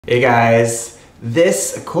Hey guys,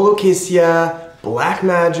 this Colocasia Black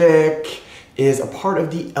Magic is a part of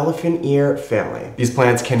the elephant ear family. These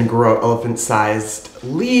plants can grow elephant-sized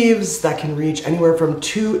leaves that can reach anywhere from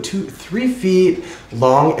 2 to 3 feet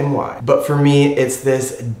long and wide. But for me, it's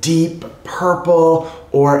this deep purple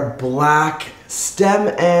or black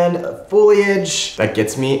stem and foliage that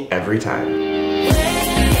gets me every time.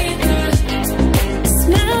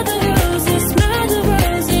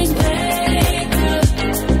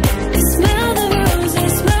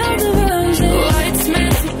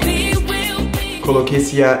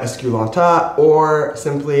 Colocasia Esculenta, or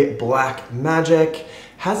simply Black Magic,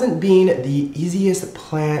 hasn't been the easiest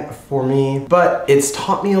plant for me, but it's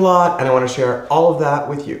taught me a lot and I want to share all of that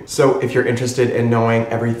with you. So if you're interested in knowing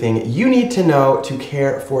everything you need to know to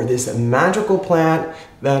care for this magical plant,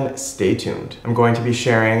 then stay tuned. I'm going to be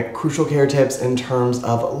sharing crucial care tips in terms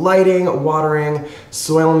of lighting, watering,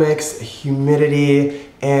 soil mix, humidity,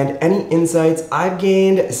 and any insights I've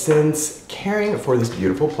gained since caring for this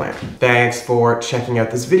beautiful plant. Thanks for checking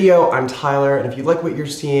out this video. I'm Tyler, and if you like what you're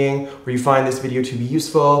seeing or you find this video to be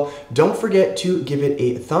useful, don't forget to give it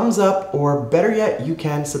a thumbs up, or better yet, you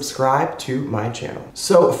can subscribe to my channel.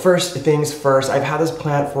 So first things first, I've had this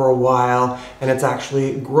plant for a while and it's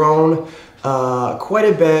actually grown quite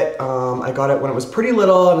a bit. I got it when it was pretty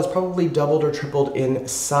little and it's probably doubled or tripled in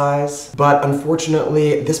size. But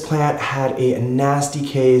unfortunately, this plant had a nasty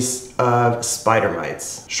case of spider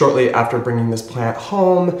mites. Shortly after bringing this plant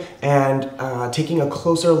home and taking a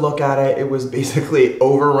closer look at it, it was basically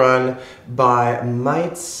overrun by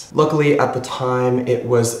mites. Luckily, at the time, it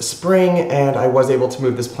was spring and I was able to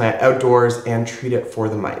move this plant outdoors and treat it for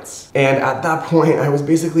the mites. And at that point, I was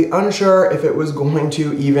basically unsure if it was going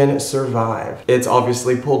to even survive. It's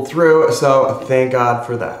obviously pulled through, so thank God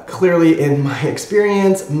for that. Clearly, in my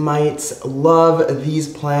experience, mites love these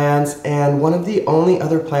plants, and one of the only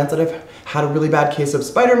other plants that I've had a really bad case of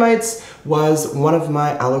spider mites was one of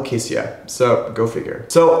my Colocasia, so go figure.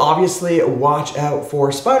 So obviously watch out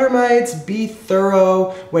for spider mites, be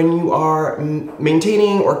thorough when you are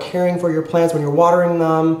maintaining or caring for your plants, when you're watering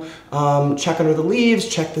them, check under the leaves,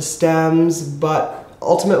 check the stems, but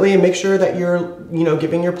ultimately make sure that you're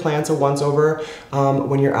giving your plants a once over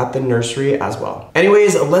when you're at the nursery as well.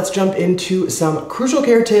 Anyways, let's jump into some crucial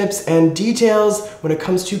care tips and details when it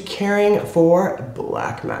comes to caring for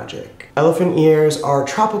Black Magic. Elephant ears are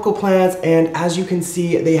tropical plants, and as you can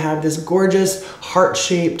see, they have this gorgeous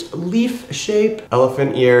heart-shaped leaf shape.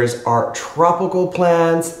 Elephant ears are tropical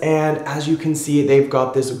plants, and as you can see, they've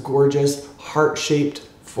got this gorgeous heart-shaped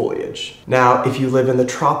foliage. Now, if you live in the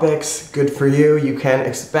tropics, good for you. You can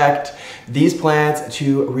expect these plants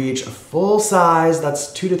to reach full size,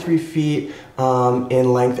 that's 2 to 3 feet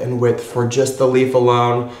in length and width for just the leaf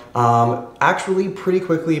alone. Actually, pretty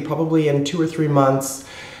quickly, probably in 2 or 3 months.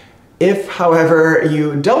 If, however,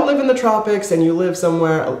 you don't live in the tropics and you live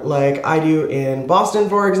somewhere like I do in Boston,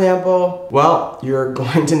 for example, well, you're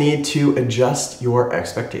going to need to adjust your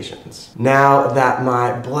expectations. Now that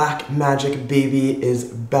my Black Magic baby is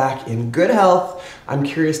back in good health, I'm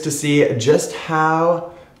curious to see just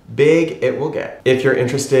how big it will get. If you're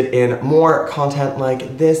interested in more content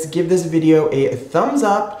like this, give this video a thumbs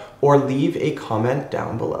up or leave a comment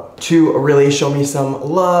down below. To really show me some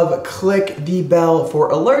love, click the bell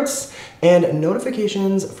for alerts and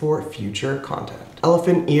notifications for future content.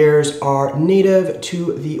 Elephant ears are native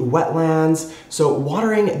to the wetlands, so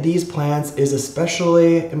watering these plants is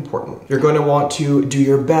especially important. You're going to want to do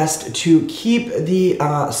your best to keep the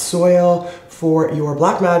soil for your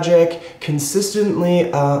Black Magic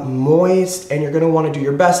consistently moist, and you're going to want to do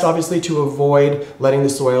your best, obviously, to avoid letting the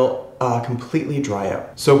soil completely dry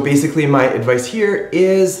out. So basically my advice here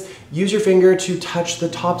is use your finger to touch the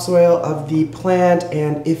topsoil of the plant,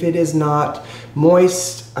 and if it is not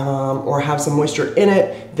moist or have some moisture in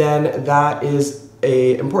it, then that is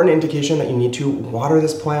an important indication that you need to water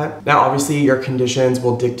this plant. Now, obviously your conditions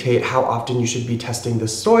will dictate how often you should be testing the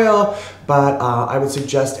soil, but I would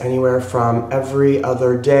suggest anywhere from every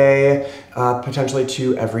other day, potentially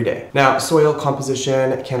to every day. Now, soil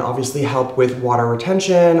composition can obviously help with water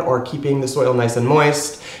retention or keeping the soil nice and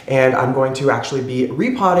moist, and I'm going to actually be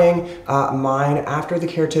repotting mine after the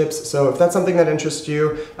care tips, so if that's something that interests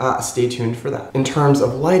you, stay tuned for that. In terms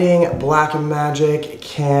of lighting, Black Magic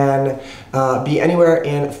can be anywhere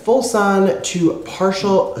in full sun to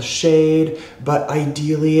partial shade, but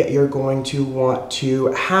ideally you're going to want to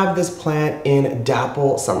have this plant in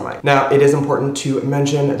dapple sunlight. Now, it is important to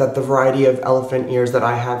mention that the variety variety of elephant ears that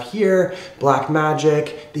I have here, Black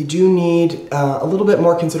Magic, they do need a little bit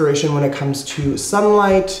more consideration when it comes to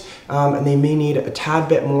sunlight, and they may need a tad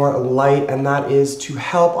bit more light, and that is to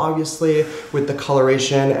help obviously with the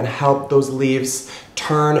coloration and help those leaves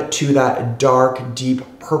turn to that dark, deep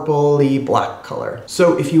purpley black color.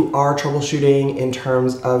 So if you are troubleshooting in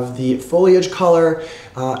terms of the foliage color,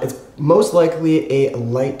 it's most likely a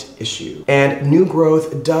light issue. And new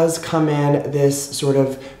growth does come in this sort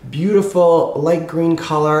of beautiful light green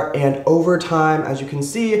color, and over time, as you can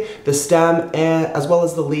see, the stem and as well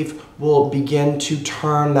as the leaf will begin to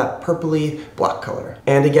turn that purpley black color.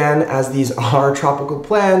 And again, as these are tropical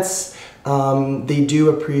plants, they do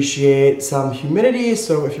appreciate some humidity,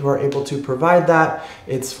 so if you are able to provide that,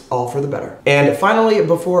 it's all for the better. And finally,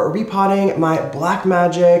 before repotting my Black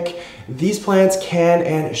Magic, these plants can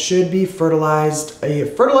and should be fertilized. A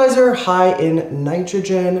fertilizer high in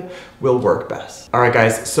nitrogen will work best. All right,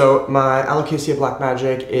 guys, so my Colocasia Black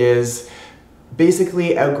Magic is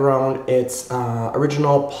basically outgrown its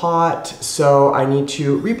original pot, so I need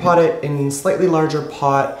to repot it in a slightly larger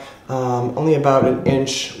pot, only about an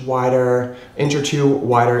inch wider, inch or two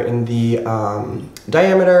wider in the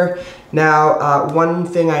diameter. Now, one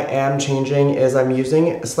thing I am changing is I'm using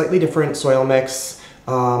a slightly different soil mix.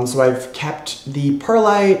 So I've kept the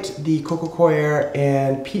perlite, the coco coir,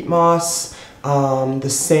 and peat moss the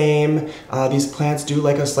same. These plants do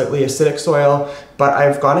like a slightly acidic soil, but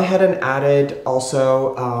I've gone ahead and added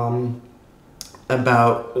also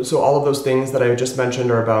so all of those things that I just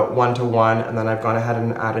mentioned are about 1 to 1, and then I've gone ahead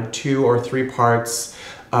and added 2 or 3 parts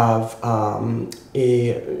of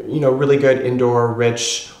a really good indoor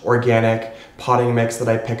rich organic potting mix that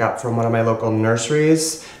I pick up from one of my local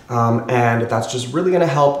nurseries. And that's just really gonna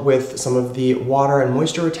help with some of the water and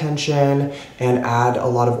moisture retention and add a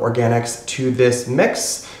lot of organics to this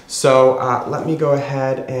mix. So let me go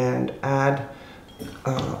ahead and add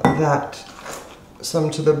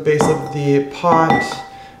some to the base of the pot,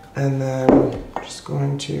 and then just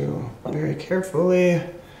going to very carefully.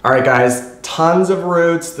 All right, guys, tons of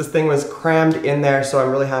roots. This thing was crammed in there, so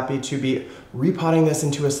I'm really happy to be repotting this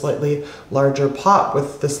into a slightly larger pot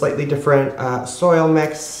with the slightly different soil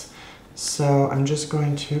mix. So I'm just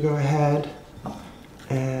going to go ahead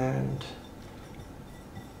and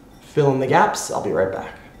fill in the gaps. I'll be right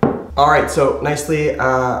back. All right, so nicely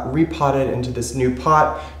repotted into this new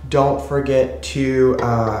pot. Don't forget to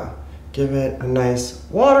give it a nice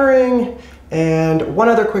watering. And one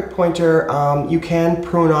other quick pointer, you can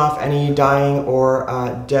prune off any dying or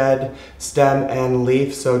dead stem and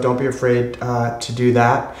leaf, so don't be afraid to do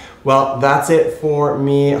that. Well, that's it for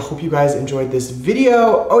me. I hope you guys enjoyed this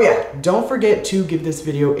video. Oh yeah, don't forget to give this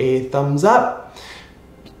video a thumbs up.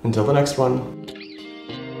 Until the next one.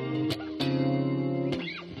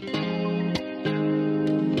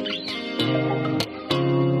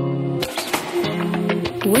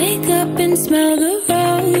 Wake up and smell the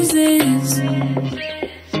roses.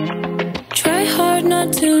 Try hard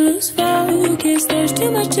not to lose focus. There's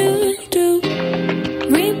too much to do.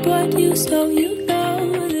 Reap what you sow.